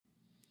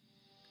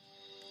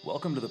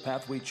Welcome to the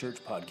Pathway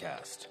Church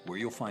podcast, where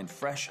you'll find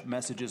fresh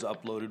messages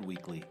uploaded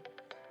weekly.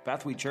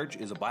 Pathway Church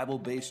is a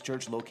Bible-based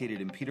church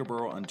located in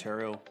Peterborough,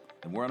 Ontario,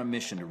 and we're on a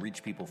mission to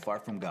reach people far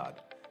from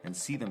God and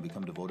see them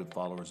become devoted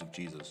followers of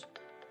Jesus.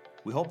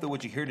 We hope that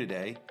what you hear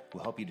today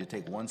will help you to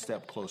take one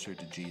step closer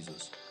to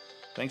Jesus.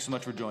 Thanks so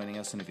much for joining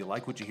us, and if you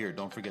like what you hear,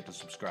 don't forget to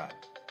subscribe.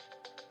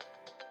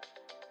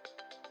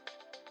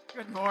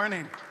 Good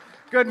morning.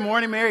 Good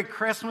morning. Merry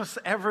Christmas,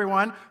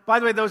 everyone. By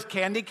the way, those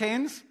candy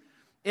canes,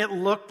 it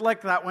looked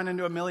like that went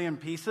into a million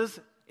pieces.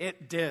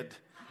 It did.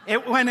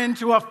 It went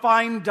into a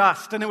fine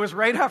dust, and it was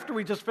right after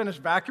we just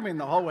finished vacuuming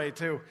the hallway,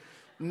 too.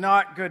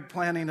 Not good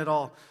planning at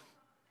all.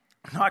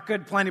 Not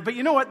good planning. But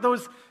you know what?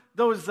 Those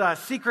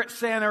Secret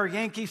Santa or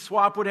Yankee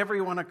Swap, whatever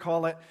you want to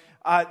call it,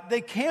 they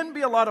can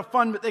be a lot of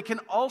fun, but they can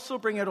also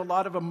bring out a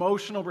lot of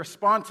emotional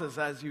responses,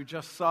 as you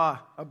just saw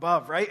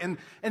above, right?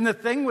 And the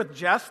thing with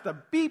Jess, the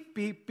beep,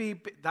 beep,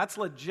 beep, that's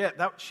legit.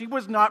 She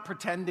was not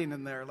pretending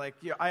in there.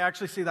 I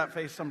actually see that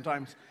face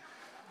sometimes.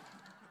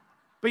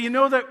 But you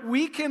know that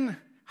we can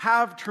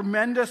have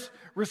tremendous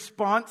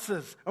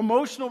responses,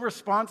 emotional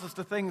responses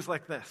to things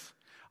like this.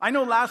 I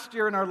know last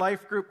year in our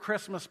life group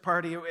Christmas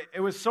party, it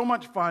was so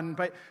much fun,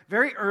 but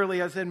very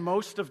early, as in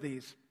most of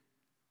these,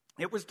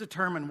 it was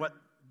determined what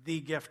the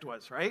gift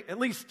was, right? At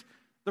least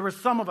there were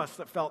some of us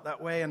that felt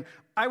that way. And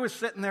I was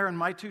sitting there, and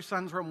my two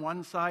sons were on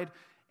one side,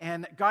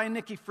 and Guy and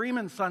Nikki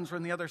Freeman's sons were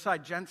on the other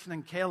side, Jensen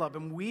and Caleb.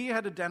 And we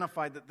had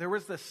identified that there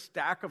was this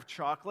stack of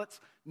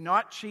chocolates,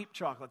 not cheap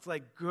chocolates,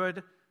 like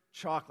good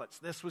chocolates.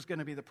 This was going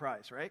to be the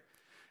prize, right?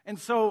 And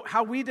so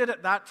how we did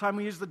it that time,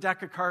 we used the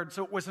deck of cards,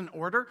 so it was an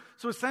order.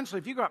 So essentially,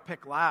 if you got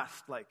picked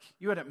last,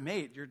 you had it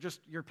made.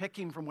 You're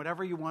picking from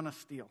whatever you want to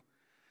steal.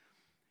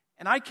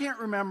 And I can't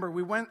remember,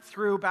 we went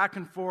through back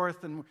and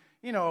forth, and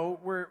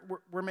we're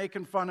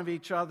making fun of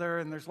each other,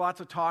 and there's lots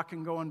of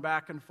talking going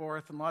back and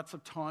forth, and lots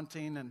of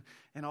taunting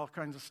and all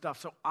kinds of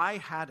stuff. So I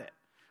had it,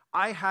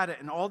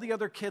 and all the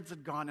other kids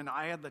had gone, and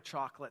I had the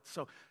chocolate.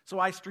 So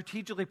I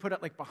strategically put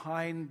it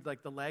behind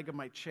the leg of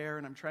my chair,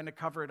 and I'm trying to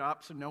cover it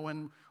up so no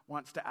one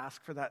wants to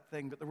ask for that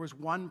thing. But there was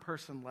one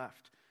person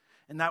left,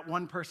 and that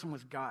one person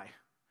was Guy.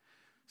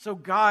 So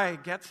Guy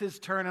gets his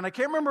turn, and I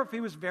can't remember if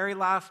he was very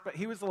last, but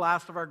he was the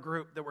last of our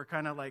group that were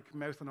kind of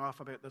mouthing off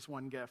about this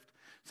one gift,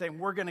 saying,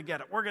 we're going to get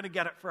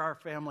it for our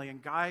family.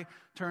 And Guy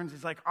turns,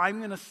 he's like, I'm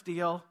going to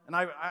steal,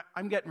 and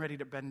I'm getting ready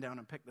to bend down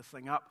and pick this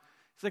thing up.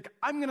 He's like,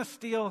 I'm going to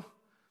steal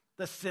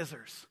the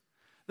scissors.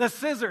 The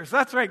scissors,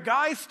 that's right,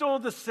 Guy stole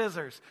the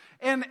scissors.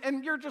 And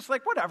you're just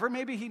like, whatever,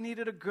 maybe he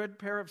needed a good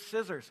pair of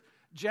scissors.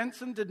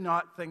 Jensen did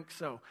not think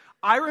so.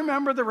 I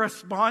remember the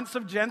response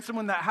of Jensen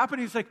when that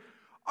happened. He's like,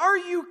 are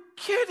you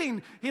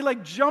kidding? He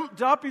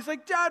jumped up. He's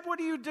like, Dad, what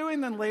are you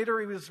doing? Then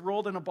later he was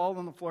rolled in a ball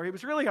on the floor. He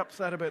was really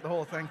upset about the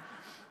whole thing.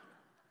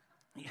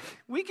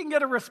 We can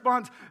get a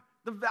response.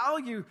 The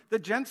value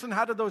that Jensen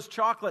had of those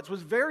chocolates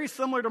was very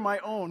similar to my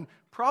own.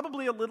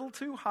 Probably a little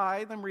too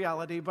high than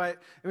reality,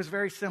 but it was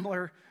very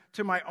similar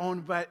to my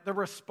own. But the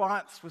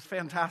response was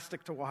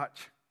fantastic to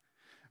watch.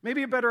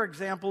 Maybe a better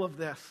example of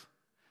this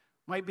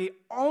might be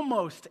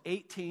almost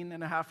 18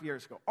 and a half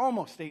years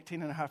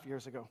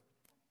ago.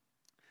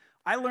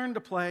 I learned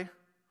to play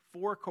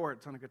 4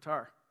 chords on a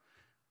guitar.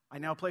 I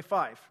now play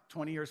 5,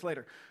 20 years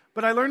later.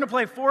 But I learned to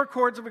play 4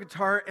 chords of a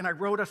guitar, and I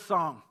wrote a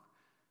song.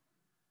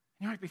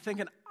 You might be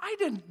thinking, I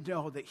didn't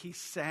know that he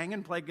sang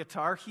and played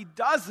guitar. He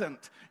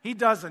doesn't.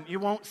 You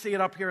won't see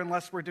it up here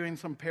unless we're doing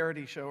some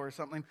parody show or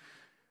something.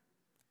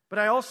 But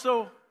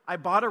I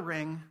bought a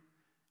ring,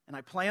 and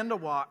I planned to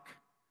walk,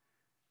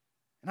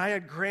 and I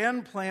had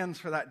grand plans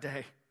for that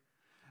day.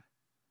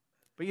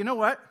 But you know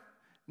what?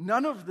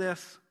 None of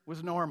this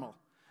was normal.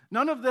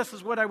 None of this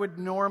is what I would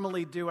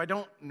normally do.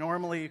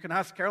 You can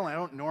ask Caroline, I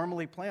don't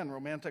normally plan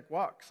romantic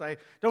walks. I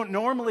don't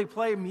normally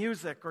play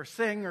music or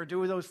sing or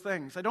do those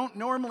things. I don't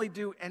normally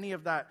do any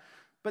of that.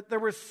 But there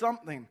was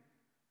something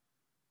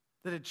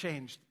that had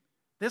changed.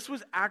 This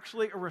was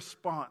actually a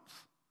response.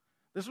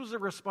 This was a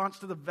response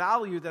to the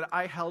value that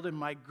I held in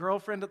my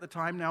girlfriend at the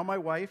time, now my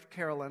wife,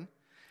 Carolyn.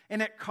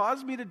 And it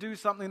caused me to do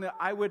something that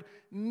I would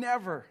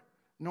never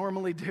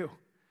normally do.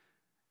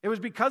 It was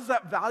because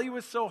that value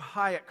was so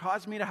high, it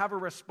caused me to have a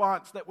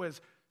response that was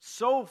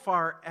so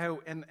far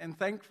out. And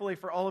thankfully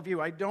for all of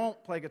you, I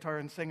don't play guitar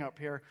and sing up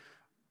here.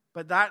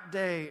 But that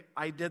day,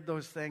 I did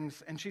those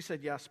things. And she said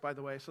yes, by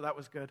the way, so that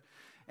was good.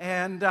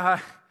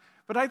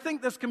 But I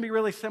think this can be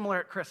really similar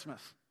at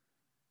Christmas.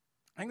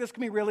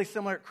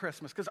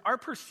 Because our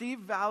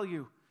perceived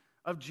value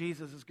of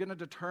Jesus is going to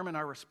determine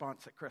our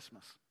response at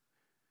Christmas.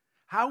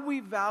 How we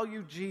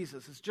value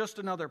Jesus as just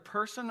another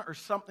person or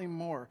something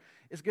more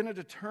is going to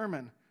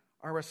determine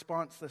our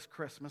response this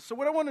Christmas. So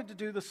what I wanted to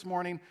do this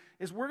morning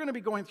is we're going to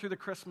be going through the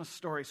Christmas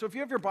story. So if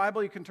you have your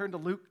Bible, you can turn to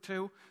Luke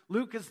 2.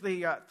 Luke is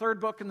the third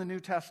book in the New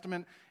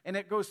Testament, and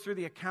it goes through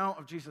the account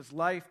of Jesus'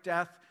 life,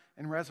 death,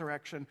 and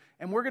resurrection.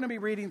 And we're going to be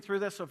reading through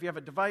this, so if you have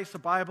a device, a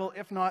Bible,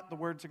 if not, the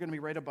words are going to be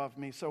right above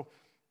me. So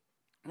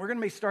we're going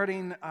to be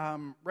starting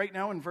right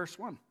now in verse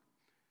 1.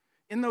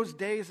 In those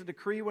days, a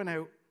decree went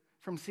out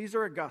from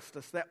Caesar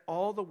Augustus that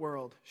all the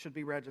world should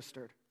be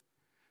registered.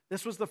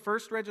 This was the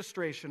first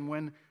registration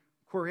when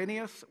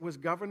Quirinius was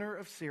governor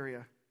of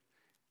Syria.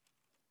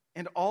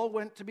 And all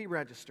went to be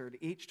registered,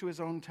 each to his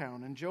own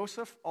town. And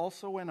Joseph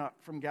also went up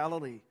from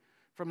Galilee,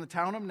 from the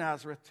town of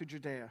Nazareth to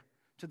Judea,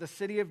 to the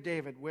city of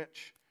David,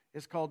 which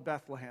is called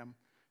Bethlehem,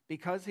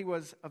 because he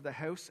was of the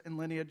house and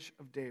lineage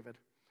of David,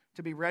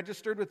 to be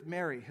registered with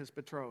Mary, his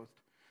betrothed,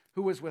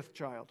 who was with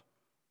child.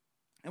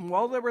 And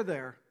while they were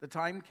there, the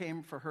time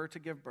came for her to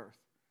give birth.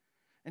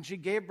 And she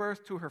gave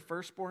birth to her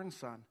firstborn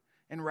son,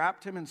 and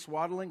wrapped him in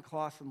swaddling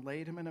cloths and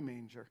laid him in a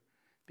manger,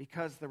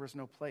 because there was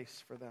no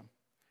place for them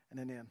in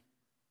an inn.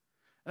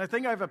 And I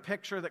think I have a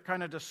picture that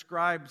kind of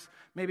describes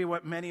maybe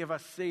what many of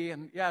us see.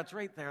 And yeah, it's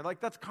right there. Like,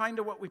 that's kind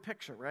of what we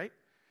picture, right?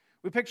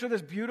 We picture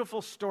this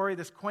beautiful story,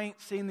 this quaint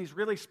scene, these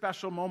really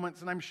special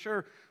moments. And I'm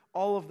sure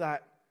all of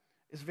that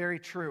is very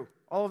true.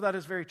 All of that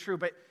is very true.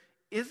 But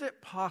is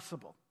it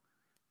possible?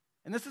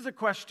 And this is a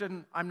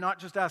question I'm not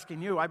just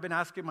asking you. I've been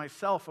asking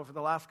myself over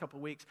the last couple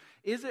of weeks.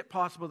 Is it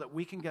possible that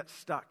we can get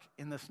stuck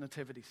in this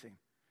nativity scene?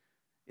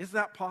 Is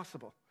that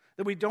possible?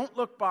 That we don't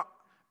look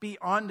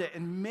beyond it,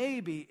 and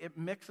maybe it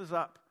mixes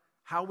up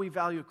how we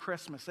value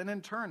Christmas, and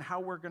in turn,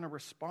 how we're going to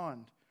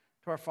respond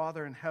to our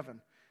Father in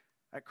heaven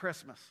at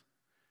Christmas.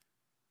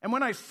 And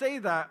when I say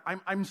that,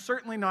 I'm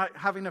certainly not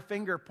having a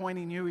finger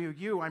pointing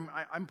you.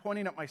 I'm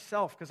pointing at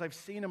myself, because I've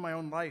seen in my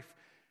own life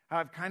how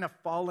I've kind of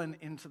fallen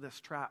into this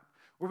trap,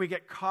 where we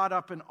get caught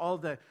up in all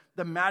the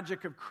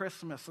magic of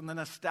Christmas and the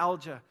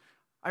nostalgia.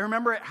 I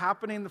remember it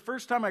happening, the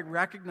first time I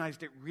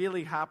recognized it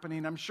really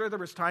happening. I'm sure there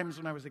was times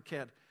when I was a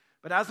kid,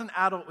 but as an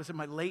adult, it was in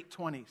my late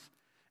 20s.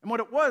 And what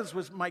it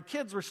was my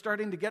kids were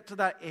starting to get to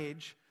that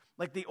age,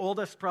 like the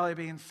oldest probably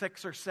being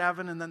 6 or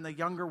 7, and then the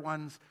younger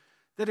ones,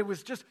 that it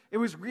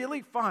was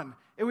really fun.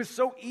 It was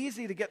so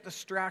easy to get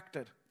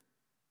distracted.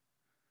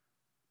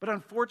 But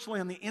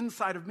unfortunately, on the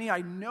inside of me, I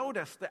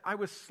noticed that I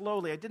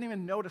didn't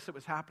even notice it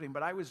was happening,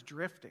 but I was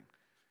drifting.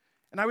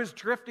 And I was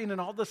drifting,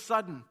 and all of a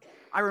sudden,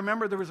 I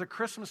remember there was a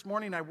Christmas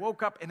morning, I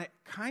woke up, and it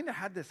kind of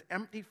had this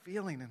empty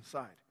feeling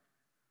inside.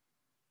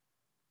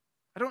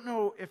 I don't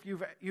know if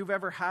you've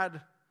ever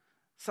had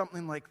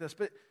something like this,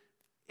 but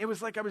it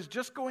was like I was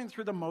just going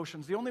through the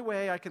motions. The only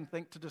way I can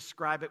think to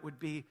describe it would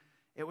be,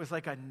 it was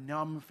like a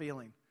numb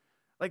feeling.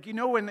 Like, you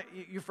know, when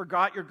you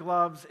forgot your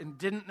gloves and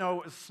didn't know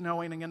it was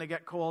snowing and going to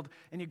get cold,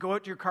 and you go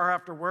out to your car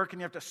after work and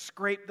you have to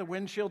scrape the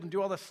windshield and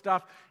do all this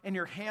stuff, and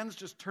your hands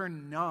just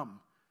turn numb.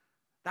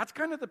 That's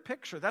kind of the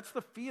picture. That's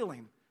the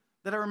feeling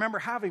that I remember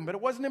having, but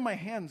it wasn't in my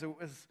hands. It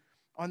was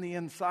on the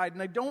inside,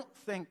 and I don't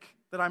think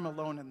that I'm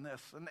alone in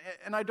this. And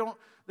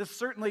this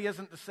certainly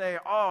isn't to say,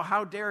 oh,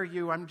 how dare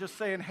you. I'm just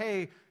saying,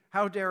 hey,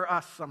 how dare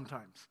us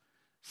sometimes.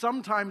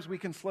 Sometimes we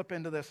can slip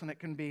into this, and it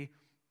can be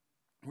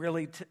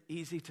really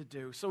easy to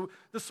do. So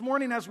this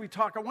morning as we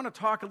talk, I want to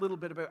talk a little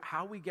bit about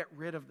how we get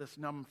rid of this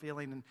numb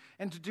feeling.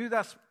 And to do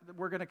this,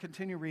 we're going to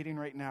continue reading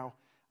right now.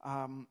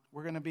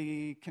 We're going to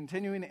be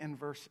continuing in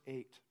verse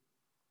 8.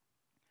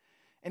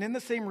 And in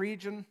the same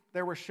region,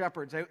 there were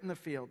shepherds out in the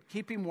field,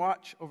 keeping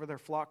watch over their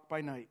flock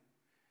by night.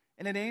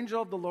 And an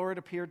angel of the Lord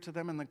appeared to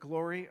them, and the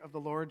glory of the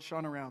Lord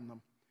shone around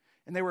them.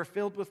 And they were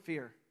filled with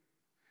fear.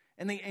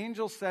 And the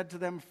angel said to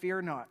them,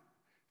 "Fear not,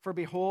 for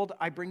behold,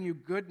 I bring you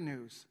good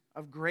news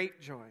of great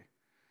joy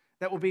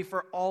that will be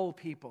for all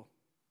people.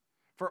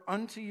 For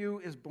unto you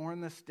is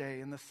born this day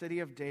in the city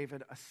of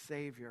David a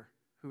Savior,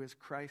 who is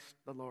Christ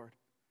the Lord.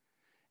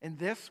 And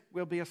this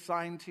will be a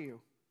sign to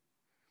you.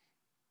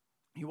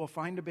 You will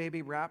find a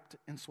baby wrapped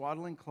in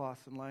swaddling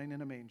cloths and lying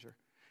in a manger."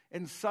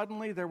 And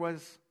suddenly there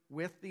was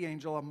with the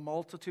angel a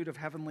multitude of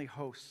heavenly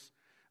hosts.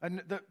 And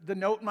the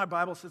note in my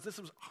Bible says this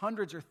was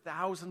hundreds or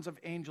thousands of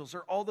angels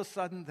are all of a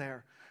sudden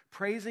there,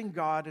 praising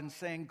God and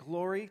saying,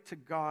 "Glory to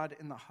God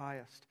in the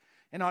highest,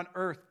 and on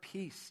earth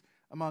peace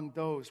among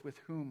those with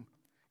whom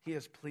he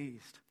is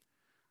pleased."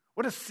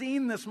 What a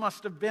scene this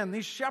must have been.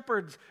 These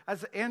shepherds,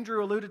 as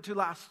Andrew alluded to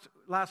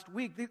last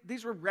week,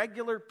 these were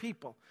regular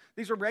people.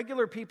 These were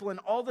regular people, and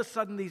all of a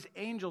sudden these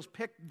angels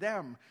picked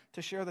them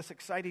to share this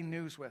exciting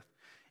news with.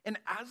 And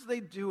as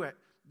they do it,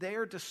 they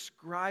are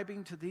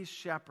describing to these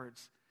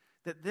shepherds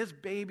that this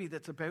baby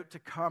that's about to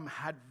come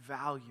had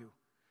value.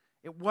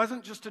 It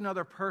wasn't just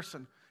another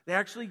person. They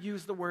actually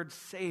used the word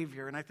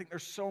Savior, and I think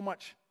there's so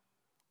much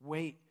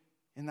weight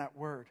in that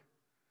word.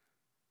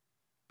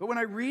 But when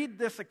I read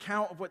this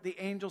account of what the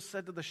angels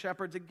said to the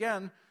shepherds,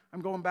 again,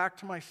 I'm going back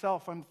to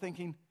myself. I'm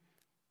thinking,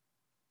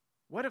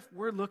 what if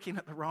we're looking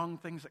at the wrong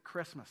things at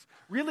Christmas?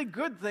 Really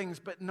good things,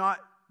 but not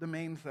the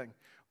main thing.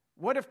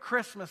 What if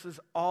Christmas is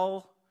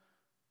all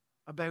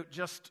about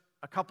just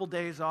a couple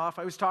days off?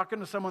 I was talking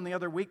to someone the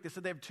other week. They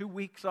said they have 2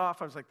 weeks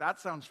off. I was like, that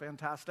sounds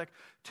fantastic.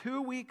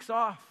 2 weeks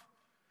off.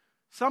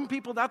 Some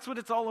people, that's what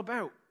it's all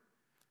about.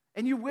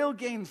 And you will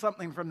gain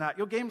something from that.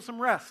 You'll gain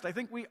some rest. I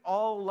think we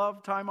all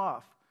love time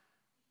off.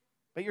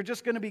 But you're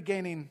just going to be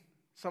gaining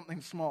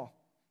something small.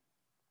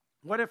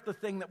 What if the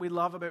thing that we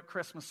love about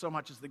Christmas so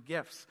much is the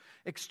gifts?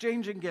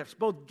 Exchanging gifts,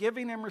 both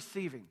giving and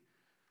receiving.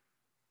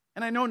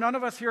 And I know none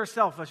of us here are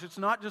selfish. It's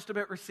not just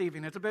about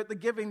receiving. It's about the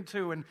giving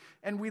too.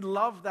 And we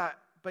love that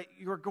but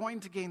you're going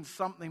to gain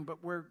something,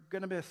 but we're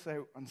going to miss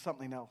out on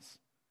something else.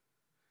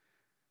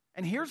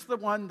 And here's the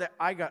one that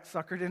I got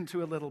suckered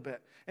into a little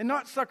bit. And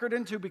not suckered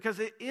into because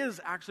it is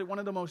actually one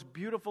of the most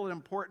beautiful and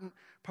important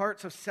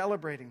parts of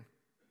celebrating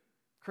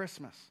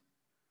Christmas.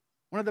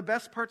 One of the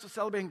best parts of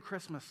celebrating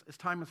Christmas is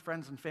time with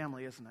friends and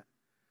family, isn't it?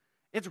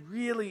 It's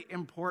really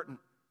important.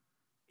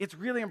 It's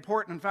really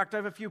important. In fact, I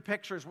have a few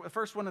pictures. The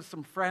first one is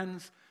some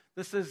friends.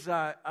 This is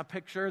a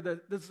picture.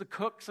 This is the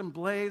Cooks and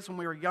Blaze when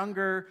we were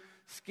younger,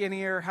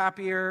 skinnier,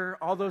 happier,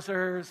 all those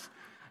errors.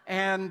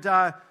 And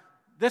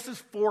this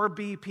is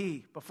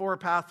 4BP, before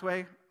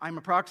Pathway. I'm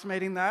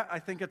approximating that. I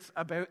think it's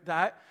about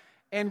that.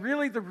 And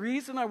really the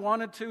reason I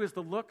wanted to is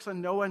the looks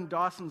on Noah and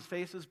Dawson's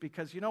faces,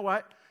 because you know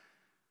what?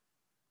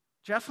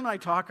 Jess and I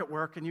talk at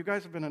work, and you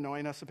guys have been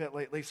annoying us a bit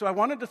lately. So I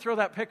wanted to throw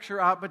that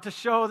picture up, but to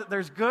show that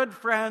there's good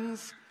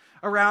friends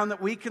around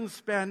that we can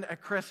spend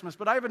at Christmas.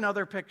 But I have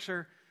another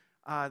picture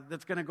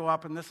that's going to go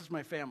up, and this is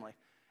my family.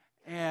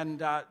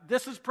 And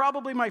this is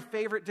probably my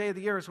favorite day of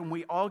the year, is when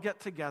we all get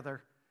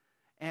together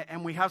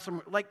and we have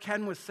some, like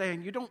Ken was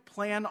saying, you don't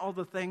plan all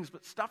the things,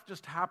 but stuff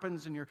just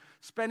happens, and you're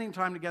spending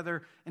time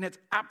together, and it's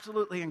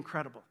absolutely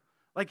incredible.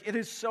 Like, it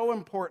is so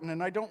important,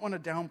 and I don't want to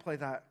downplay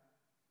that.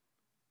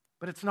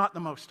 But it's not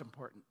the most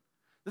important.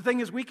 The thing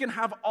is, we can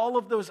have all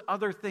of those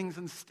other things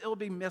and still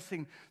be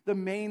missing the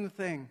main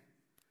thing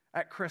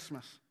at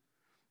Christmas.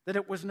 That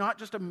it was not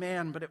just a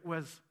man, but it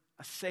was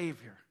a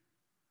Savior.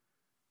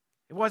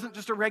 It wasn't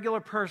just a regular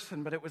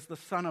person, but it was the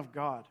Son of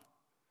God.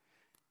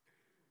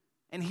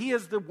 And He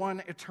is the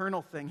one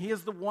eternal thing. He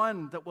is the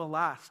one that will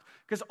last.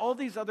 Because all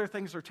these other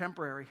things are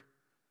temporary.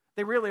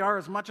 They really are.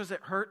 As much as it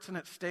hurts and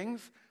it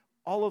stings,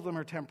 all of them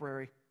are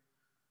temporary.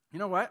 You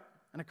know what?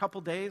 In a couple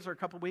days or a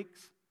couple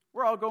weeks,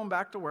 we're all going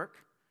back to work.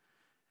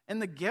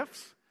 And the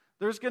gifts,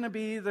 there's going to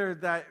be either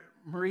that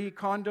Marie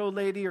Kondo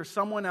lady or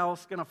someone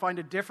else going to find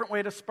a different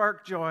way to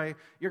spark joy.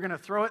 You're going to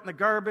throw it in the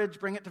garbage,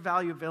 bring it to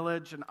Value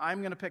Village, and I'm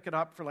going to pick it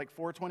up for like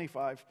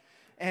 $4.25.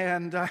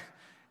 And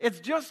it's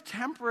just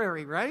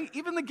temporary, right?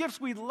 Even the gifts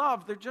we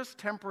love, they're just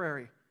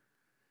temporary.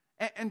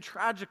 And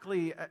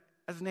tragically,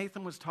 as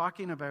Nathan was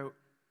talking about,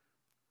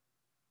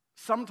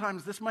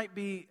 sometimes this might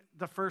be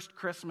the first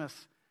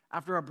Christmas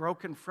after a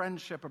broken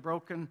friendship, a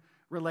broken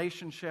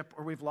relationship,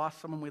 or we've lost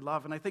someone we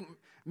love. And I think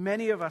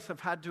many of us have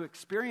had to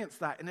experience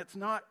that. And it's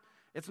not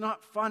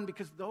fun,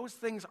 because those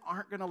things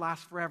aren't going to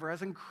last forever.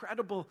 As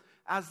incredible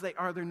as they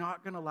are, they're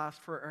not going to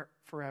last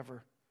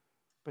forever.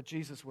 But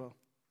Jesus will.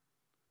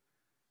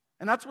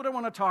 And that's what I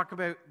want to talk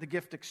about, the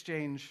gift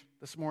exchange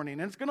this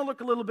morning. And it's going to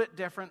look a little bit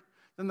different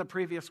than the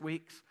previous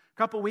weeks. A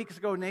couple weeks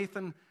ago,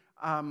 Nathan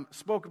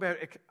spoke about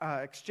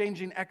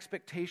exchanging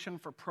expectation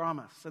for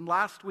promise. And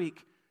last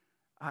week,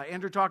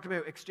 Andrew talked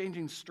about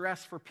exchanging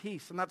stress for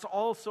peace, and that's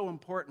all so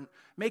important,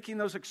 making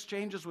those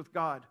exchanges with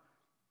God.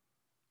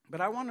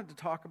 But I wanted to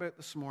talk about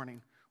this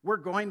morning, we're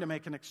going to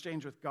make an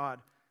exchange with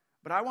God,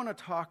 but I want to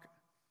talk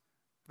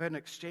about an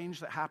exchange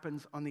that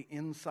happens on the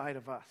inside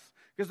of us.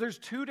 Because there's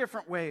two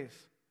different ways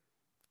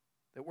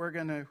that we're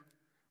going to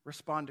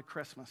respond to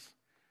Christmas.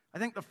 I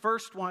think the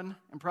first one,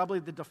 and probably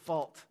the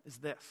default, is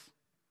this.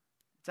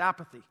 It's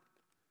apathy.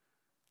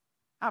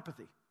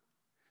 Apathy.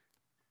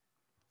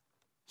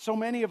 So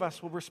many of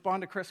us will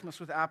respond to Christmas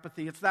with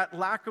apathy. It's that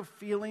lack of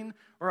feeling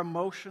or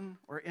emotion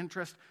or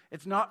interest.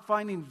 It's not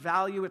finding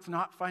value. It's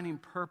not finding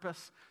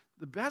purpose.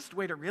 The best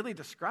way to really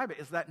describe it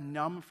is that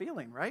numb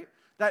feeling, right?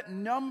 That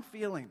numb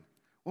feeling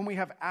when we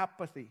have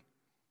apathy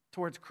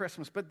towards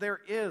Christmas. But there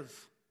is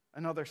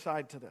another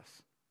side to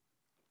this.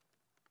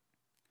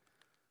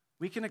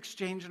 We can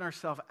exchange in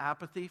ourselves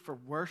apathy for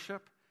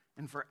worship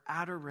and for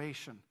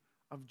adoration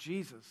of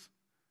Jesus.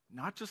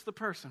 Not just the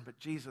person, but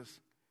Jesus,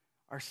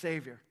 our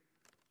Savior.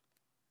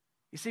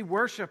 You see,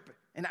 worship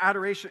and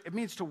adoration, it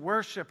means to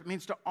worship, it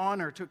means to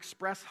honor, to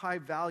express high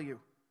value.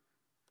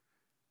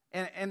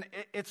 And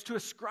it's to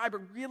ascribe a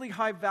really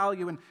high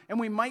value. And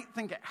we might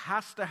think it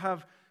has to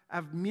have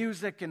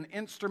music and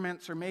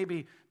instruments, or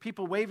maybe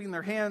people waving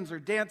their hands or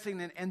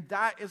dancing, and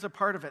that is a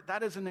part of it.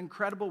 That is an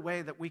incredible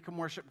way that we can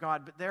worship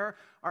God. But there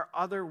are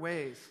other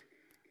ways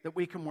that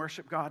we can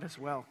worship God as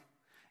well.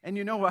 And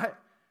you know what?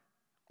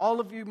 All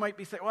of you might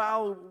be saying,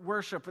 well,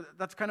 worship,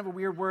 that's kind of a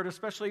weird word,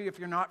 especially if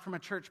you're not from a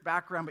church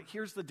background. But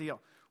here's the deal.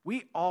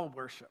 We all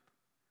worship.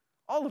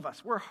 All of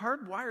us. We're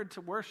hardwired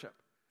to worship.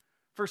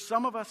 For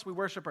some of us, we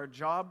worship our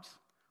jobs.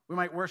 We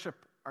might worship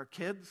our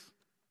kids.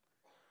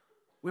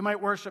 We might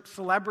worship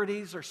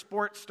celebrities or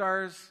sports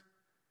stars,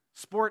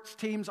 sports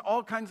teams,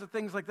 all kinds of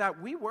things like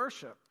that. We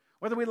worship.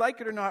 Whether we like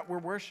it or not, we're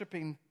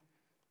worshiping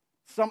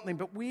something.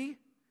 But we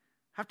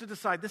have to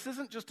decide, this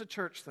isn't just a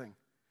church thing.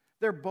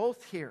 They're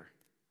both here.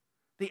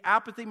 The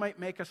apathy might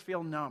make us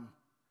feel numb.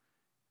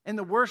 In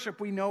the worship,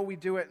 we know we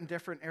do it in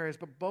different areas,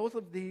 but both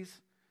of these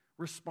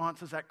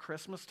responses at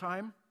Christmas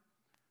time,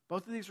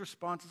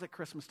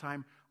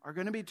 are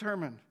going to be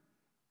determined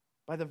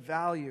by the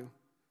value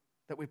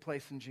that we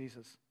place in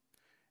Jesus.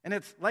 And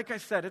it's, like I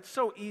said, it's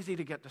so easy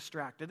to get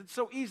distracted. It's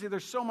so easy.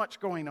 There's so much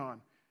going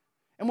on.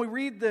 And we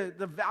read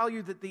the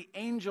value that the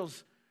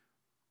angels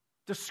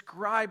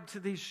described to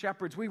these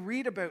shepherds. We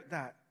read about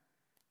that.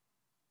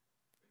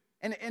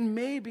 And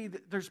maybe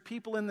there's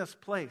people in this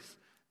place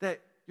that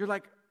you're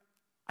like,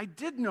 I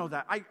did know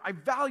that. I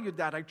valued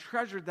that. I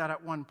treasured that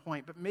at one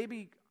point, but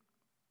maybe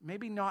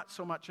not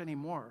so much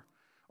anymore.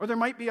 Or there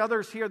might be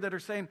others here that are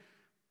saying,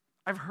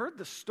 I've heard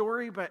the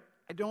story, but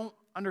I don't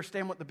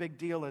understand what the big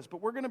deal is.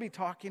 But we're going to be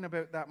talking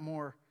about that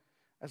more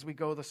as we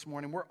go this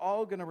morning. We're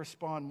all going to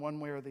respond one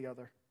way or the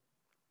other.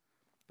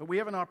 But we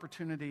have an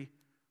opportunity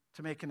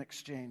to make an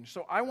exchange.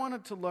 So I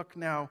wanted to look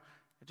now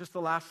at just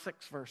the last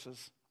 6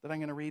 verses that I'm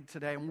going to read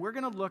today. And we're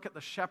going to look at the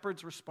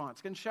shepherds'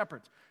 response. Again,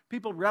 shepherds,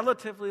 people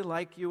relatively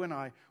like you and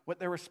I, what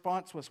their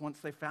response was once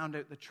they found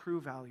out the true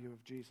value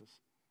of Jesus.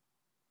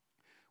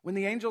 When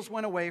the angels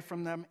went away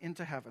from them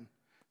into heaven,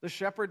 the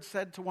shepherds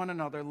said to one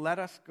another, "Let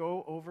us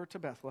go over to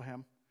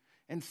Bethlehem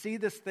and see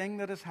this thing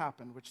that has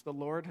happened, which the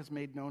Lord has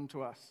made known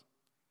to us."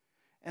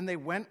 And they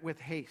went with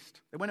haste.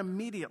 They went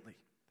immediately.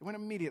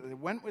 They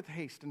went with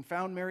haste and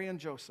found Mary and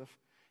Joseph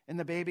and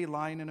the baby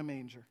lying in a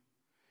manger.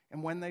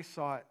 And when they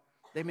saw it,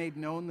 they made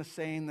known the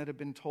saying that had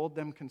been told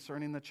them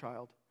concerning the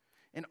child.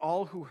 And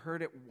all who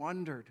heard it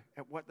wondered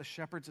at what the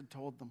shepherds had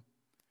told them.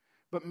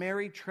 But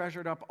Mary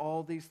treasured up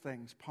all these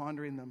things,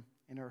 pondering them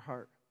in her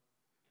heart.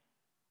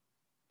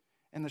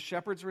 And the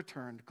shepherds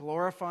returned,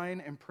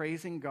 glorifying and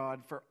praising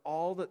God for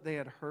all that they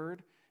had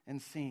heard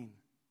and seen,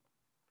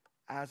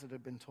 as it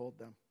had been told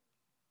them.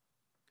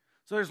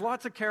 So there's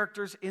lots of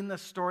characters in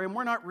this story, and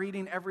we're not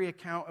reading every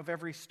account of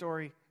every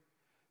story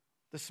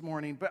this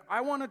morning, but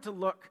I wanted to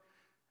look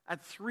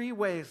at 3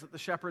 ways that the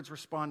shepherds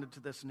responded to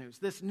this news.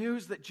 This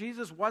news that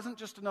Jesus wasn't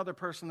just another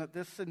person, that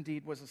this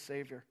indeed was a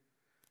Savior.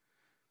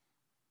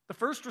 The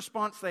first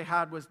response they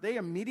had was they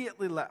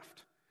immediately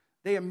left.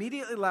 They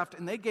immediately left,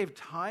 and they gave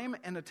time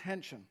and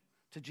attention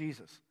to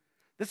Jesus.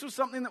 This was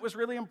something that was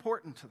really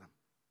important to them.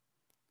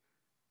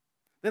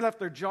 They left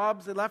their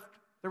jobs, they left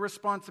their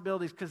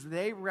responsibilities because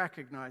they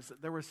recognized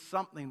that there was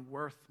something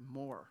worth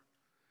more.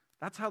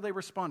 That's how they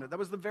responded. That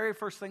was the very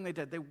first thing they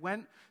did. They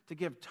went to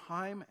give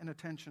time and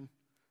attention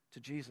to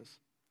Jesus.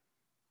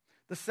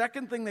 The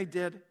second thing they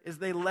did is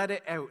they let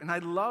it out, and I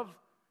love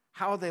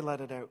how they let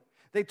it out.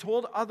 They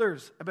told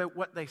others about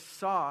what they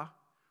saw,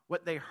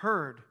 what they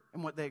heard,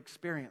 and what they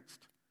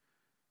experienced.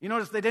 You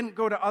notice they didn't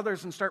go to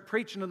others and start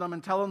preaching to them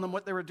and telling them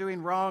what they were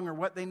doing wrong or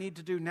what they need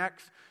to do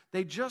next.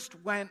 They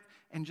just went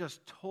and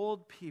just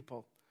told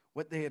people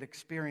what they had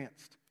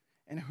experienced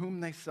and whom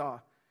they saw.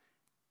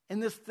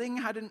 And this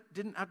thing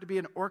didn't have to be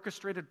an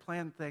orchestrated,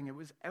 planned thing. It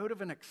was out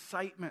of an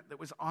excitement that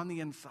was on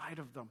the inside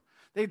of them.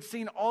 They'd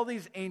seen all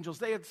these angels.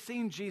 They had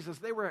seen Jesus.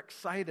 They were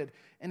excited,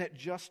 and it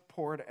just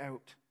poured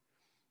out.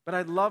 But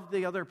I love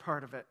the other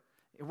part of it.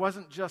 It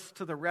wasn't just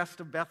to the rest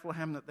of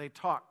Bethlehem that they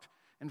talked.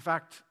 In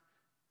fact,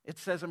 it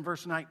says in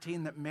verse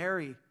 19 that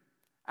Mary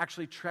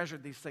actually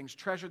treasured these things,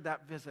 treasured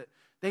that visit.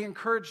 They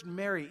encouraged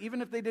Mary,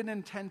 even if they didn't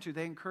intend to,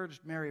 they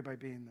encouraged Mary by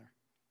being there.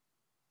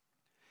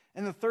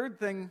 And the third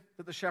thing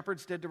that the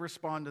shepherds did to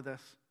respond to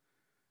this,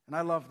 and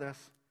I love this,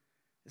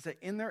 is that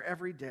in their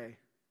everyday,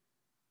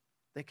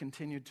 they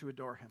continued to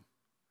adore him.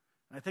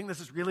 And I think this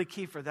is really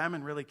key for them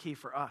and really key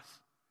for us.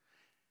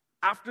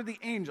 After the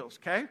angels,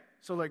 okay?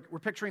 So like we're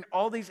picturing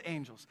all these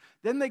angels.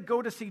 Then they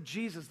go to see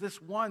Jesus,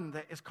 this one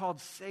that is called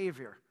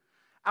Savior.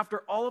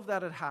 After all of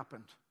that had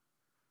happened,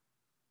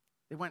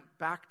 they went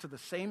back to the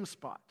same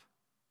spot.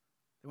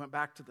 They went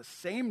back to the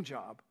same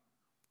job.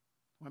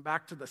 Went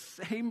back to the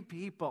same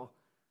people.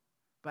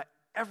 But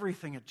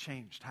everything had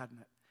changed, hadn't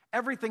it?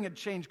 Everything had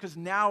changed because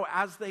now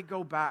as they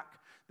go back,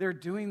 they're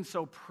doing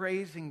so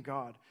praising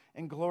God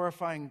and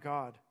glorifying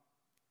God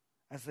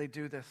as they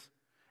do this.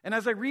 And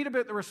as I read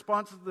about the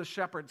responses of the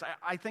shepherds,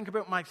 I think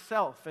about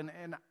myself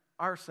and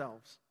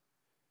ourselves.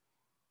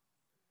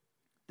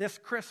 This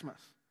Christmas,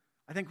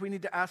 I think we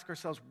need to ask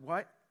ourselves,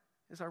 what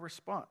is our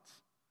response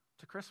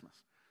to Christmas?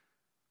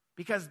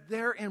 Because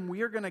therein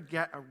we are going to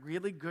get a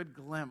really good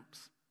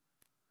glimpse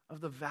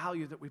of the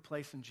value that we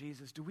place in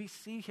Jesus. Do we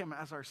see him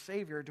as our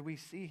Savior? Or do we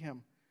see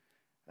him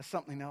as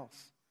something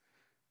else?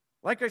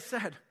 Like I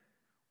said,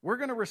 we're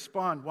going to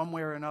respond one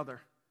way or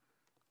another.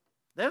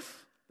 This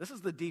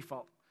is the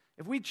default.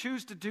 If we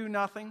choose to do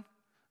nothing,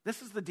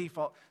 this is the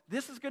default.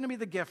 This is going to be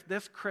the gift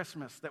this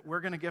Christmas that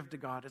we're going to give to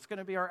God. It's going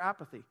to be our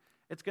apathy.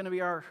 It's going to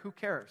be our who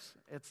cares.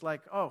 It's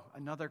like, oh,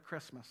 another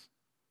Christmas.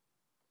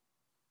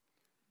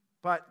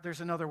 But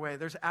there's another way.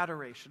 There's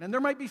adoration. And there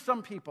might be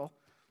some people,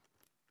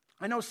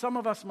 I know some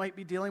of us might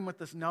be dealing with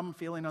this numb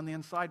feeling on the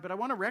inside, but I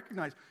want to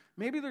recognize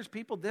maybe there's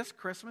people this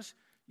Christmas,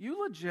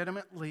 you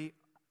legitimately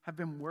have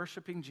been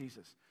worshiping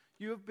Jesus.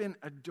 You have been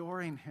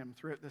adoring him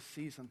throughout this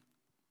season.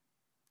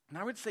 And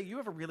I would say you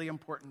have a really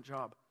important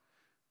job.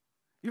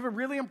 You have a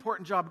really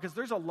important job because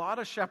there's a lot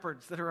of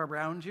shepherds that are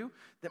around you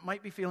that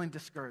might be feeling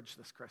discouraged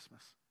this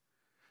Christmas.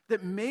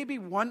 That maybe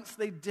once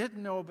they did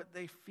know, but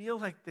they feel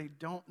like they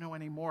don't know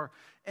anymore.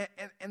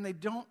 And they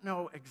don't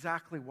know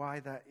exactly why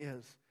that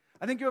is.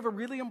 I think you have a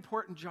really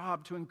important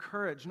job to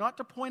encourage, not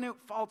to point out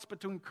faults,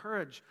 but to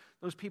encourage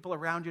those people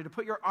around you, to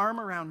put your arm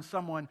around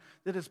someone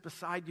that is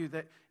beside you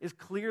that is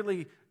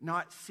clearly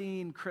not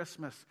seeing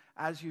Christmas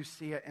as you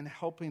see it and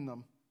helping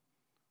them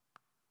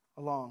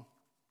along.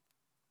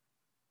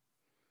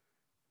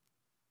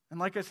 And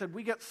like I said,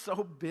 we get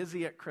so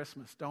busy at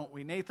Christmas, don't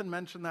we? Nathan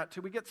mentioned that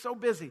too. We get so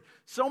busy,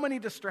 so many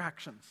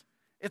distractions.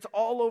 It's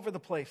all over the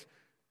place.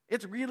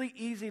 It's really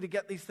easy to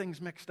get these things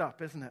mixed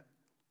up, isn't it?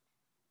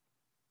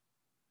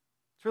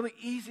 It's really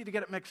easy to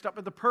get it mixed up,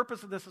 but the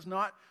purpose of this is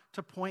not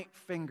to point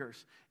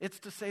fingers. It's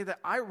to say that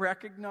I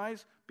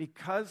recognize,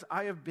 because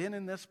I have been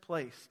in this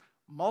place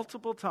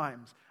multiple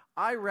times,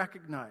 I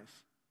recognize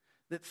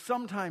that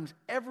sometimes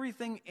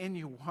everything in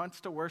you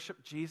wants to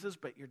worship Jesus,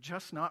 but you're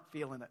just not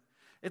feeling it.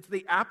 It's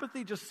the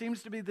apathy just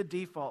seems to be the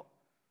default.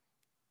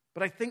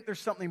 But I think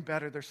there's something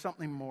better. There's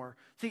something more.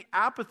 See,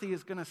 apathy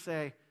is going to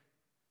say,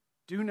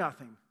 do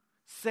nothing,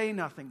 say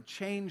nothing,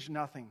 change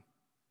nothing.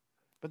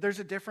 But there's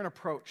a different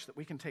approach that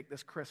we can take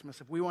this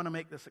Christmas if we want to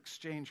make this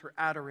exchange for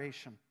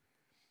adoration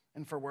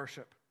and for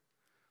worship.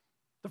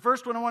 The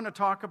first one I want to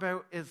talk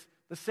about is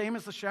the same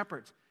as the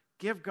shepherds.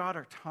 Give God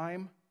our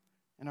time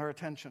and our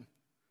attention.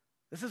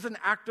 This is an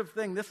active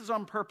thing. This is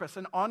on purpose.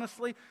 And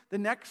honestly, the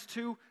next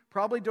two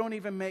probably don't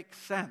even make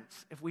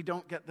sense if we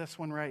don't get this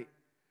one right.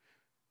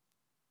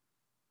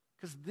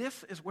 Because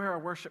this is where our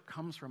worship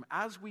comes from.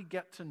 As we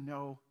get to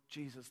know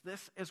Jesus,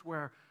 this is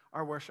where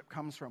our worship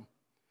comes from.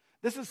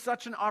 This is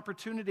such an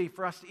opportunity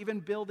for us to even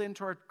build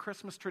into our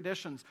Christmas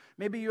traditions.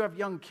 Maybe you have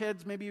young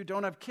kids. Maybe you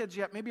don't have kids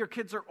yet. Maybe your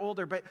kids are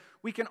older. But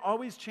we can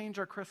always change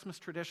our Christmas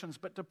traditions,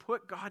 but to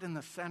put God in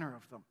the center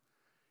of them.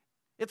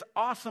 It's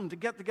awesome to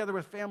get together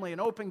with family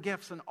and open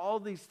gifts and all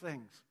these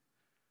things.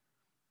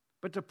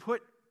 But to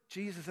put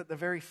Jesus at the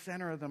very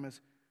center of them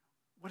is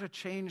what a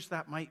change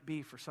that might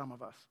be for some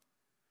of us.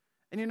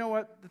 And you know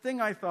what? The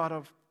thing I thought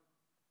of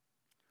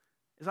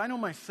is I know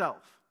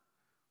myself.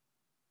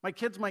 My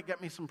kids might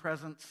get me some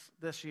presents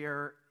this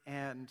year,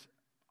 and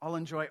I'll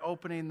enjoy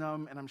opening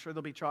them, and I'm sure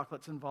there'll be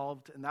chocolates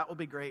involved, and that will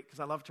be great because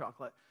I love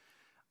chocolate.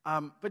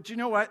 But you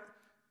know what?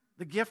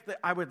 The gift that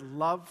I would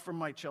love from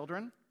my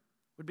children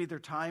would be their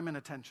time and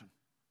attention.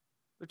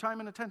 Their time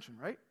and attention,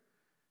 right?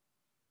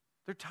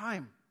 Their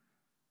time.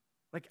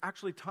 Like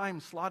actually time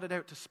slotted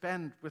out to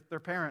spend with their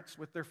parents,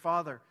 with their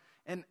father.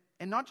 And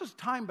not just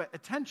time, but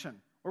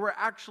attention, where we're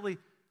actually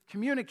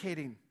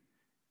communicating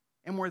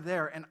and we're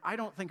there. And I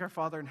don't think our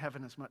Father in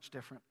heaven is much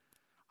different.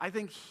 I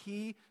think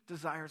He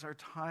desires our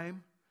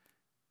time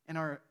and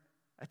our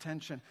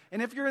attention.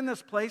 And if you're in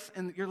this place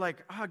and you're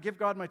like, give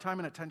God my time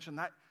and attention,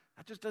 that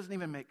just doesn't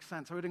even make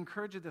sense. I would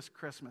encourage you this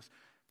Christmas.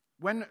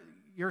 When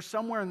you're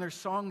somewhere and there's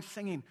songs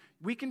singing,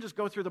 we can just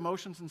go through the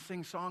motions and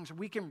sing songs, and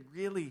we can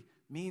really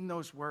mean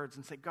those words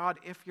and say, God,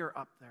 if you're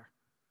up there,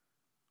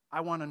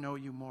 I want to know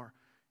you more.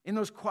 In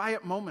those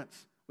quiet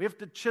moments, we have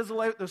to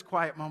chisel out those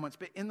quiet moments,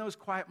 but in those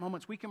quiet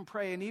moments, we can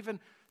pray. And even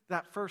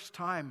that first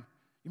time,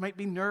 you might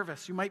be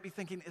nervous. You might be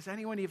thinking, is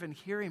anyone even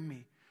hearing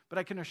me? But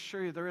I can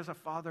assure you, there is a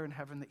Father in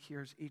heaven that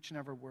hears each and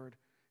every word,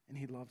 and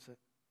He loves it.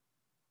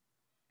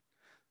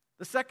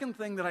 The second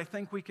thing that I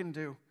think we can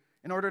do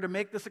in order to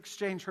make this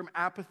exchange from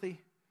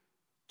apathy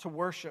to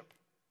worship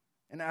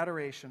and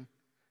adoration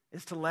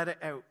is to let it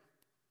out.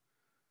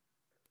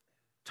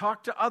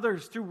 Talk to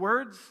others through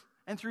words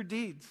and through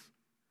deeds.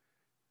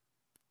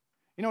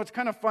 You know, it's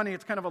kind of funny.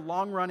 It's kind of a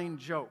long-running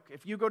joke.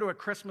 If you go to a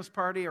Christmas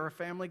party or a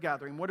family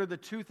gathering, what are the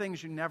two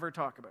things you never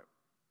talk about?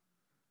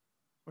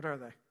 What are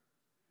they?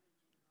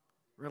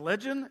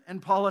 Religion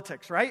and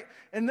politics, right?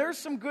 And there's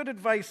some good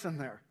advice in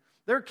there.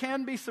 There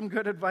can be some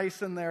good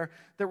advice in there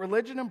that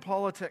religion and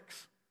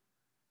politics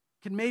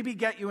can maybe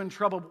get you in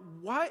trouble. But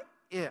what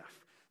if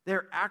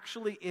there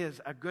actually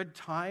is a good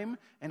time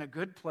and a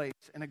good place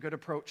and a good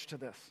approach to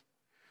this?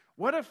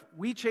 What if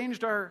we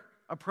changed our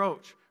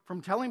approach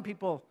from telling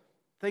people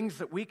things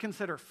that we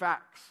consider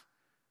facts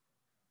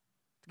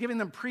to giving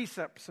them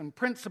precepts and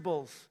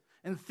principles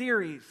and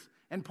theories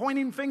and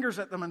pointing fingers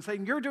at them and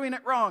saying, you're doing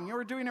it wrong,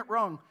 you're doing it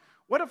wrong?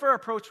 What if our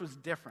approach was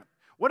different?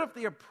 What if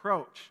the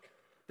approach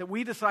that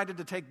we decided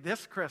to take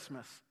this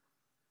Christmas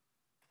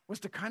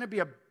was to kind of be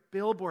a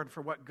billboard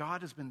for what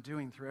God has been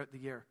doing throughout the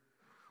year?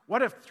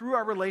 What if through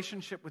our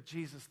relationship with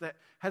Jesus that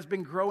has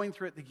been growing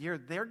throughout the year,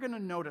 they're going to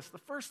notice, the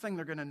first thing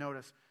they're going to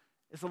notice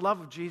is the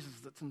love of Jesus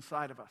that's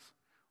inside of us?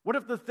 What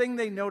if the thing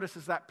they notice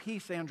is that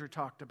peace Andrew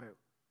talked about?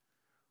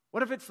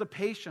 What if it's the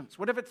patience?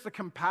 What if it's the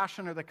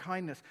compassion or the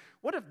kindness?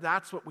 What if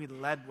that's what we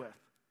led with?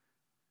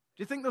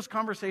 Do you think those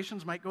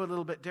conversations might go a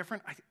little bit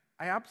different?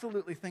 I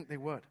absolutely think they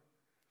would.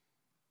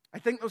 I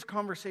think those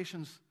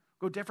conversations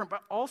go different,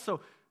 but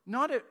also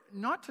not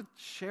to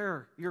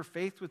share your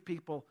faith with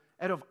people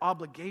out of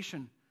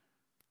obligation.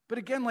 But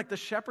again, like the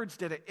shepherds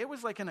did it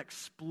was like an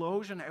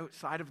explosion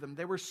outside of them.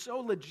 They were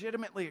so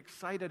legitimately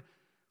excited,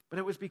 but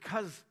it was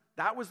because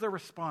that was their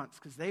response,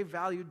 because they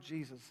valued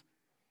Jesus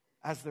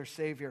as their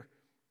Savior.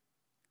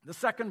 The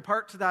second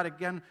part to that,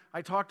 again,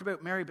 I talked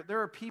about Mary, but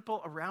there are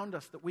people around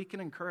us that we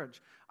can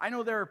encourage. I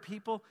know there are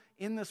people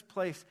in this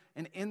place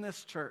and in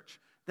this church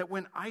that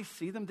when I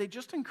see them, they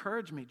just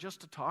encourage me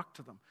just to talk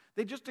to them.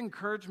 They just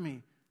encourage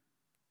me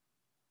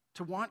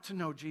to want to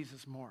know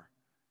Jesus more.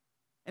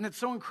 And it's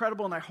so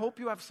incredible, and I hope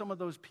you have some of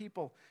those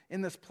people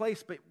in this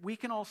place, but we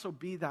can also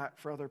be that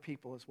for other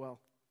people as well.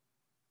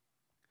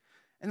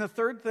 And the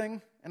third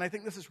thing, and I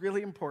think this is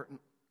really important,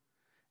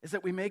 is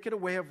that we make it a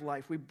way of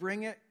life. We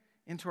bring it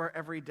into our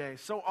everyday.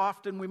 So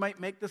often we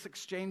might make this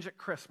exchange at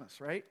Christmas,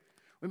 right?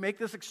 We make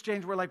this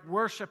exchange where like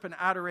worship and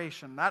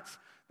adoration. That's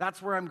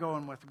where I'm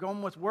going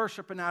with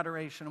worship and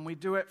adoration. And we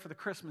do it for the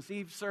Christmas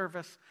Eve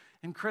service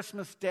and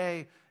Christmas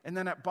Day, and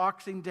then at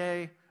Boxing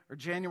Day or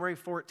January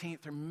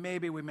 14th, or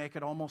maybe we make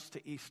it almost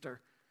to Easter.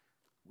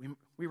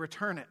 We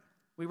return it.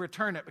 We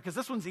return it because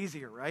this one's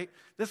easier, right?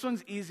 This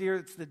one's easier.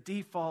 It's the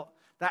default.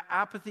 That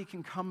apathy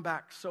can come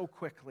back so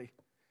quickly.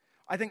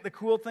 I think the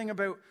cool thing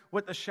about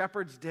what the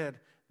shepherds did,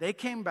 they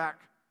came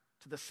back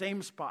to the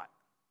same spot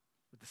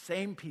with the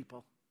same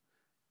people,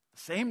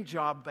 the same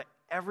job, but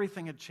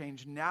everything had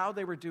changed. Now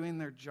they were doing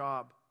their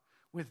job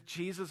with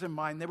Jesus in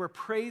mind. They were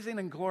praising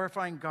and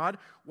glorifying God.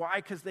 Why?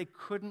 Because they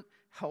couldn't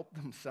help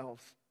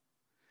themselves.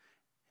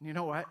 And you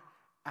know what?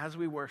 As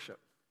we worship,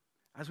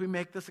 as we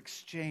make this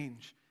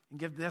exchange and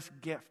give this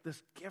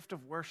gift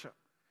of worship,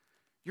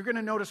 you're going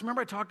to notice,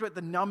 remember I talked about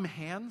the numb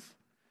hands?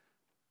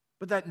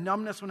 But that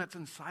numbness when it's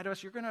inside of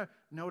us, you're going to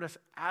notice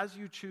as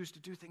you choose to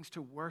do things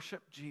to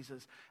worship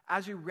Jesus,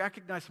 as you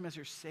recognize him as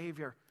your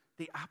Savior,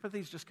 the apathy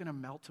is just going to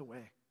melt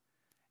away.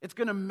 It's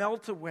going to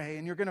melt away,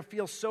 and you're going to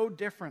feel so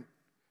different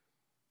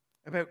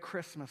about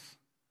Christmas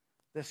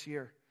this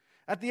year.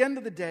 At the end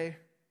of the day,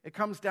 it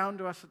comes down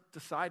to us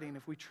deciding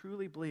if we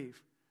truly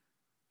believe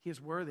he is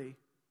worthy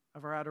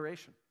of our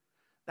adoration.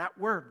 That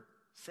word,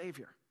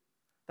 Savior,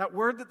 that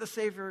word that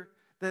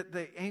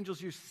the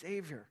angels use,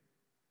 Savior,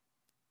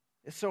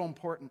 is so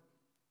important.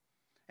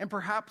 And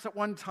perhaps at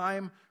one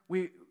time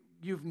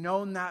you've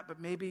known that, but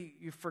maybe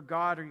you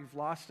forgot or you've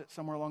lost it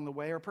somewhere along the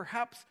way. Or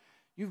perhaps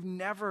you've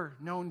never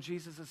known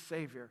Jesus as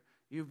Savior.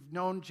 You've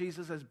known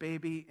Jesus as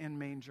baby in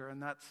manger,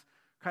 and that's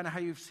kind of how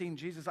you've seen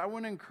Jesus. I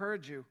want to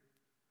encourage you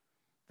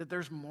that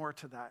there's more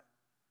to that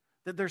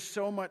there's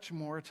so much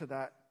more to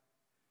that.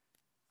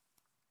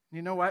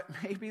 You know what?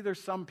 Maybe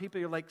there's some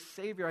people you're like,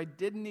 Savior, I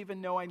didn't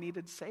even know I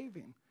needed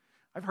saving.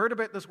 I've heard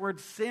about this word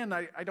sin.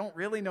 I don't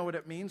really know what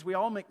it means. We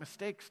all make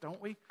mistakes,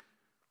 don't we?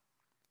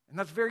 And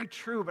that's very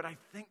true, but I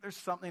think there's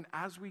something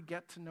as we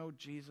get to know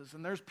Jesus,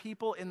 and there's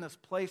people in this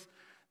place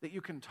that you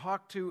can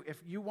talk to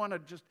if you want to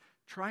just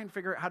try and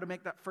figure out how to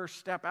make that first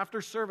step.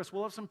 After service,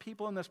 we'll have some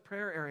people in this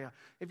prayer area.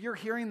 If you're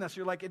hearing this,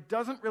 you're like, it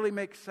doesn't really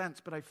make sense,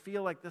 but I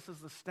feel like this is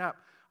the step.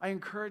 I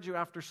encourage you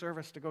after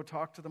service to go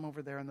talk to them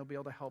over there, and they'll be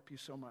able to help you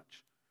so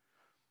much.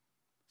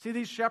 See,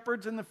 these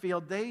shepherds in the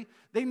field, they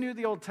knew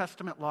the Old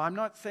Testament law. I'm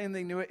not saying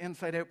they knew it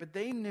inside out, but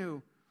they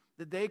knew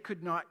that they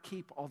could not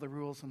keep all the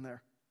rules in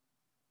there.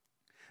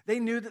 They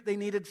knew that they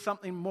needed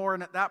something more,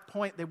 and at that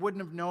point, they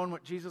wouldn't have known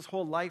what Jesus'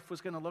 whole life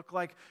was going to look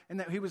like and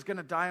that he was going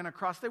to die on a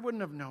cross. They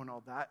wouldn't have known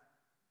all that.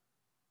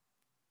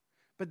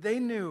 But they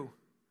knew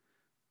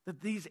that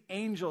these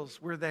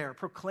angels were there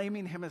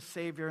proclaiming him as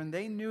Savior, and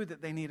they knew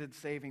that they needed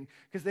saving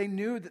because they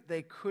knew that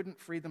they couldn't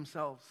free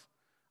themselves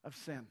of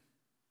sin.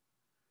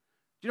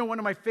 You know, one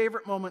of my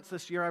favorite moments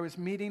this year, I was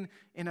meeting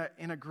in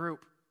a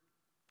group,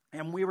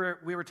 and we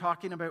were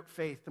talking about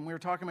faith, and we were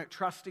talking about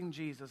trusting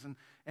Jesus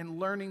and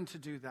learning to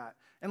do that,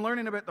 and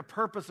learning about the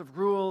purpose of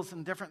rules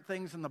and different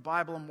things in the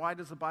Bible, and why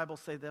does the Bible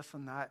say this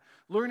and that,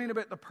 learning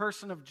about the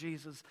person of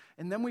Jesus,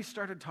 and then we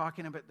started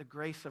talking about the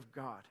grace of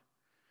God.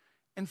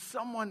 And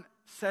someone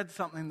said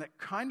something that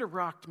kind of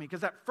rocked me,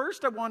 because at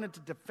first I wanted to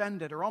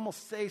defend it or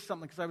almost say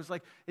something, because I was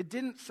like, it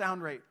didn't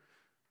sound right.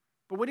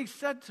 But what he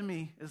said to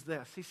me is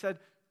this. He said,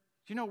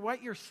 you know,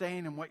 what you're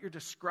saying and what you're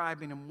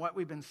describing and what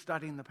we've been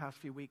studying the past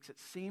few weeks, it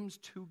seems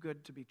too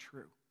good to be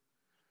true.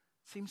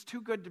 It seems too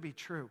good to be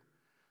true.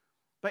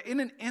 But in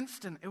an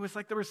instant, it was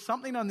like there was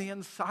something on the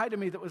inside of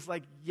me that was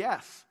like,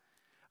 yes,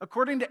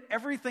 according to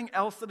everything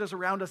else that is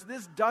around us,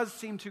 this does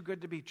seem too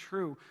good to be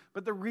true.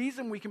 But the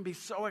reason we can be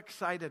so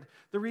excited,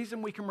 the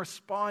reason we can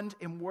respond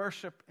in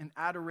worship and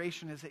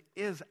adoration is it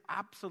is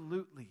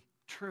absolutely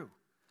true.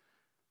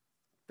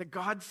 That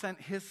God sent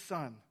his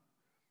Son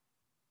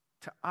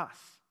to us.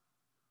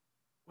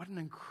 What an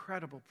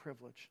incredible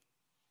privilege.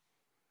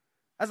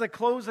 As I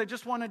close, I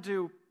just wanted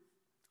to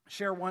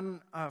share one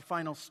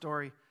final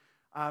story.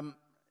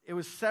 It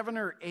was 7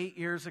 or 8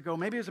 years ago,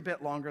 maybe it was a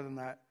bit longer than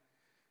that.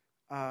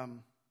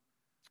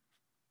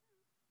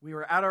 We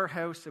were at our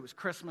house, it was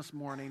Christmas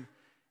morning,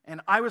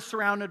 and I was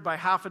surrounded by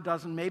half a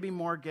dozen, maybe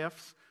more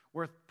gifts,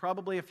 worth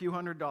probably a few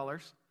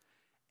 $100s.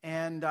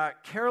 And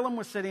Carolyn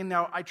was sitting.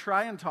 Now, I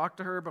try and talk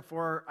to her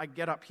before I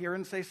get up here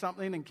and say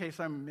something in case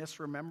I'm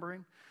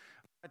misremembering.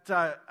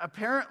 But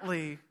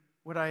apparently,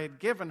 what I had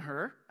given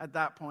her at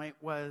that point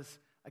was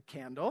a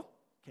candle.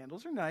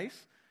 Candles are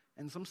nice.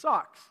 And some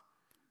socks.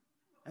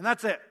 And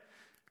that's it.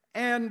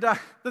 And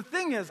the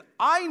thing is,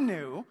 I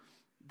knew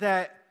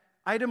that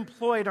I'd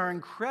employed our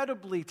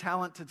incredibly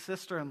talented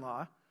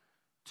sister-in-law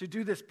to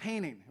do this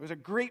painting. It was a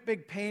great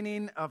big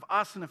painting of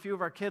us and a few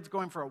of our kids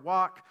going for a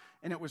walk,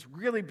 and it was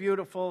really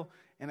beautiful,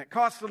 and it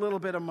cost a little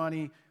bit of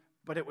money,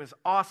 but it was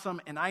awesome,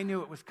 and I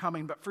knew it was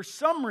coming. But for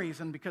some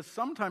reason, because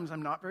sometimes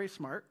I'm not very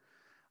smart,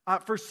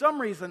 for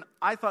some reason,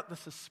 I thought the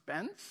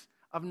suspense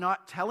of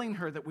not telling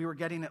her that we were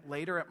getting it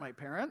later at my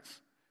parents'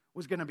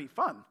 was going to be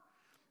fun.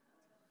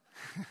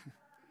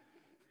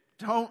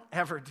 Don't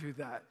ever do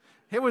that.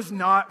 It was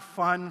not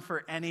fun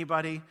for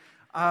anybody.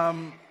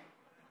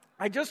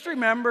 I just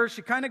remember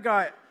she kind of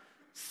got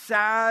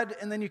sad,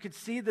 and then you could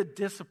see the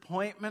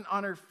disappointment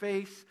on her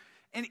face.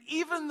 And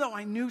even though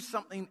I knew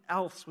something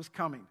else was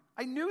coming,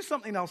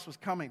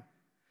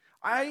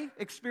 I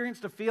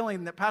experienced a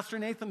feeling that Pastor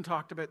Nathan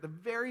talked about the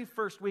very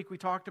first week we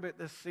talked about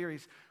this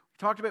series. We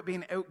talked about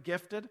being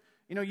out-gifted.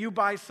 You know, you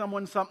buy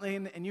someone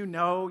something, and you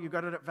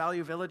got it at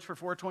Value Village for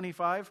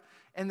 $4.25,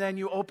 and then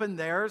you open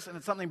theirs, and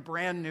it's something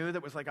brand new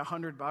that was like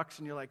 $100,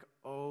 and you're like,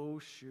 oh,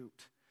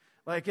 shoot.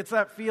 Like, it's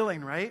that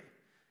feeling, right?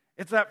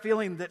 It's that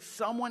feeling that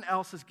someone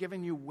else has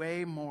given you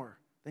way more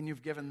than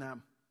you've given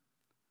them.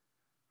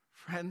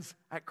 Friends,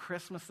 at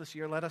Christmas this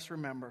year, let us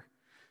remember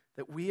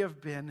that we have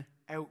been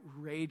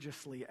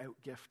outrageously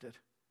outgifted.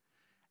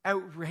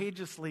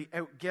 Outrageously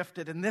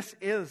outgifted, and this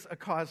is a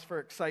cause for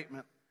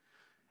excitement.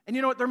 And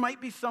you know what? There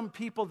might be some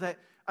people that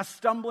a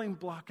stumbling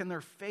block in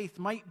their faith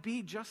might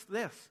be just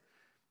this,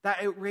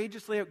 that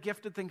outrageously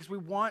outgifted thing, because we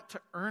want to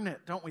earn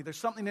it, don't we? There's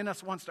something in us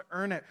that wants to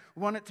earn it.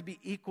 We want it to be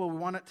equal. We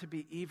want it to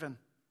be even.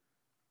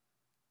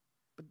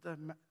 But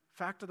the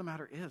fact of the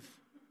matter is,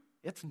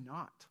 it's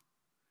not.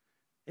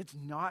 It's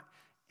not,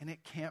 and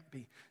it can't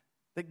be.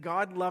 That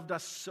God loved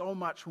us so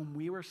much when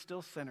we were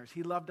still sinners.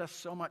 He loved us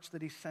so much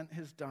that he sent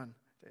his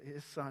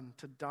son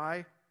to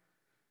die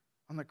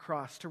on the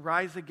cross, to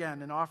rise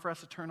again and offer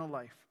us eternal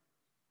life.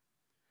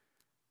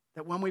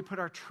 That when we put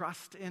our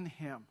trust in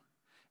him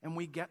and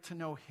we get to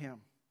know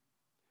him,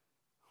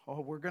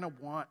 we're going to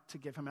want to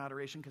give him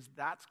adoration, because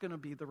that's going to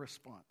be the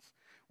response.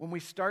 When we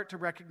start to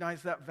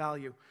recognize that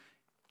value.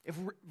 If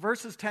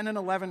verses 10 and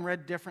 11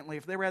 read differently,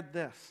 if they read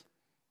this,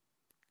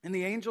 and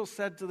the angel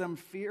said to them,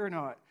 "Fear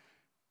not,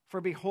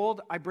 for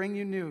behold, I bring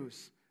you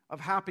news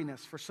of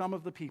happiness for some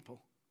of the people.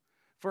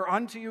 For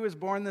unto you is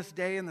born this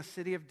day in the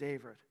city of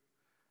David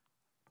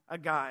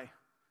a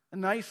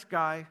nice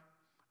guy,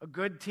 a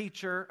good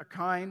teacher, a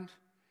kind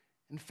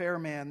and fair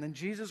man." Then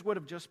Jesus would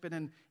have just been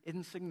an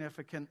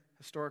insignificant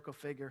historical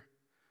figure.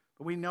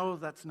 But we know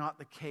that's not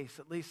the case.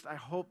 At least I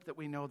hope that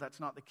we know that's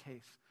not the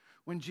case.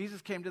 When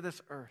Jesus came to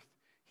this earth,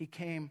 he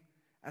came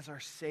as our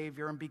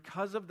Savior. And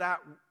because of that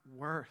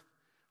worth,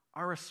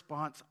 our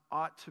response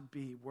ought to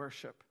be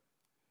worship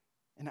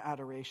and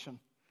adoration.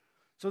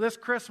 So this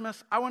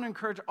Christmas, I want to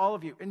encourage all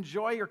of you,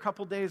 enjoy your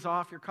couple days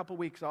off, your couple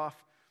weeks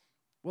off.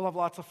 We'll have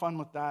lots of fun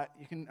with that.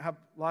 You can have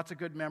lots of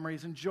good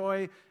memories.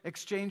 Enjoy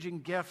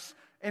exchanging gifts.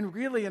 And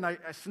really, and I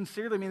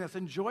sincerely mean this,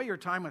 enjoy your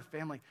time with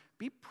family.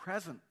 Be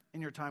present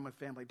in your time with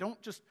family.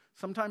 Don't just,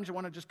 sometimes you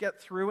want to just get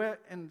through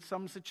it in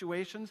some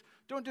situations.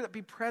 Don't do that.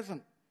 Be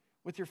present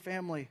with your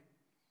family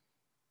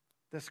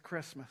this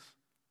Christmas.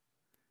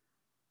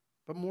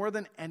 But more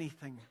than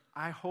anything,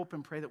 I hope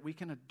and pray that we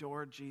can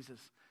adore Jesus,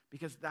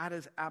 because that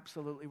is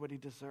absolutely what he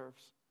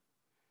deserves.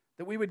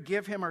 That we would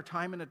give him our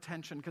time and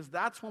attention, because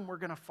that's when we're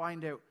going to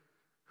find out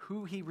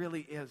who he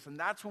really is, and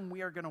that's when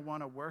we are going to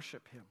want to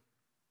worship him.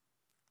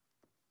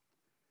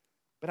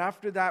 But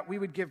after that, we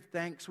would give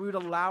thanks. We would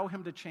allow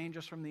him to change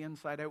us from the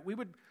inside out. We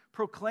would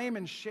proclaim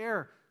and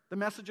share the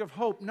message of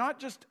hope, not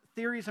just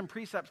theories and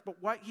precepts,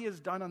 but what he has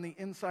done on the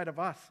inside of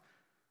us.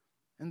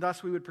 And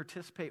thus we would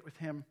participate with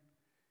him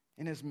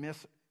in his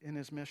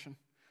mission.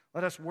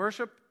 Let us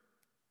worship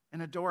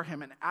and adore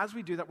him. And as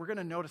we do that, we're going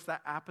to notice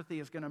that apathy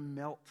is going to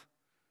melt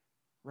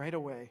right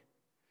away.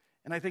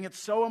 And I think it's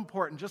so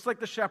important, just like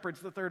the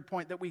shepherds, the third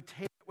point, that we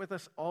take it with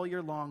us all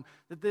year long.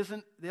 That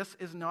this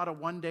is not a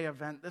one-day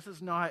event. This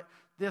is not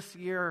this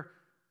year,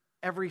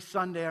 every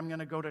Sunday I'm going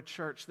to go to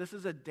church. This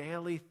is a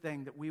daily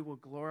thing that we will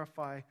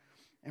glorify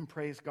and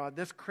praise God.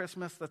 This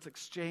Christmas, let's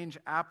exchange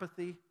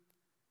apathy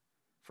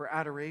for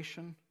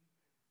adoration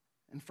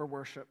and for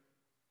worship.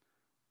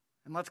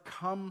 And let's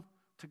come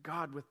to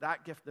God with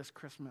that gift this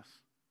Christmas,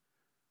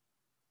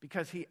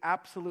 because he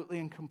absolutely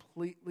and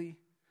completely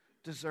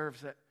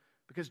deserves it.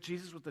 Because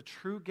Jesus was the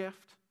true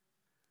gift,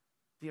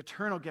 the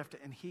eternal gift,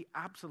 and he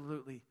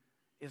absolutely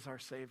is our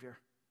Savior.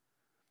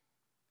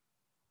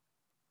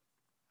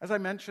 As I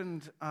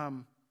mentioned,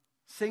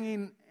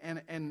 singing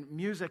and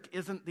music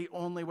isn't the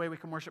only way we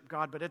can worship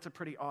God, but it's a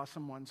pretty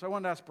awesome one. So I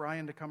wanted to ask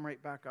Brian to come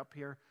right back up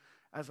here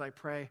as I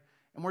pray.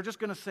 And we're just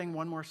going to sing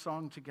one more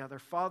song together.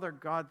 Father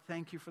God,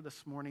 thank you for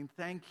this morning.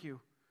 Thank you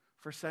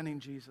for sending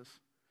Jesus.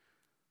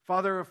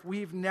 Father, if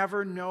we've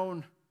never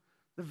known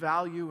the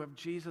value of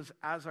Jesus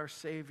as our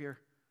Savior,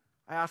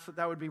 I ask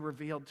that would be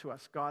revealed to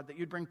us, God, that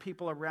you'd bring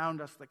people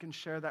around us that can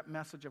share that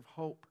message of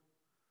hope.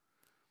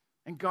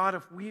 And God,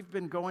 if we've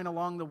been going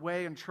along the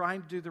way and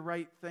trying to do the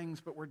right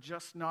things, but we're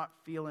just not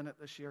feeling it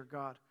this year,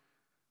 God,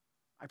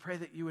 I pray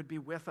that you would be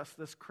with us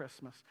this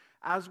Christmas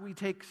as we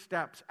take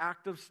steps,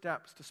 active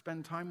steps, to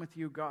spend time with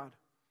you, God.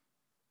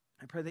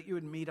 I pray that you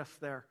would meet us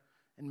there,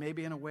 and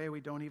maybe in a way we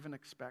don't even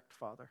expect,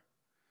 Father.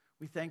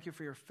 We thank you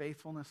for your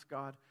faithfulness,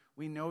 God.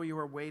 We know you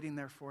are waiting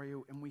there for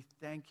you, and we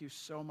thank you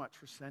so much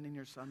for sending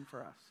your Son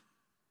for us.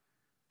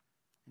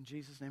 In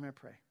Jesus' name I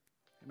pray.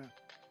 Amen.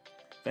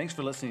 Thanks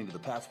for listening to the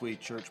Pathway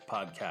Church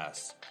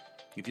podcast.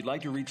 If you'd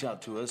like to reach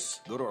out to us,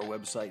 go to our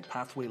website,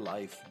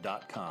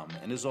 pathwaylife.com.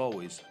 And as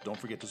always, don't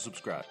forget to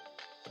subscribe.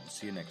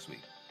 See you next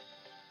week.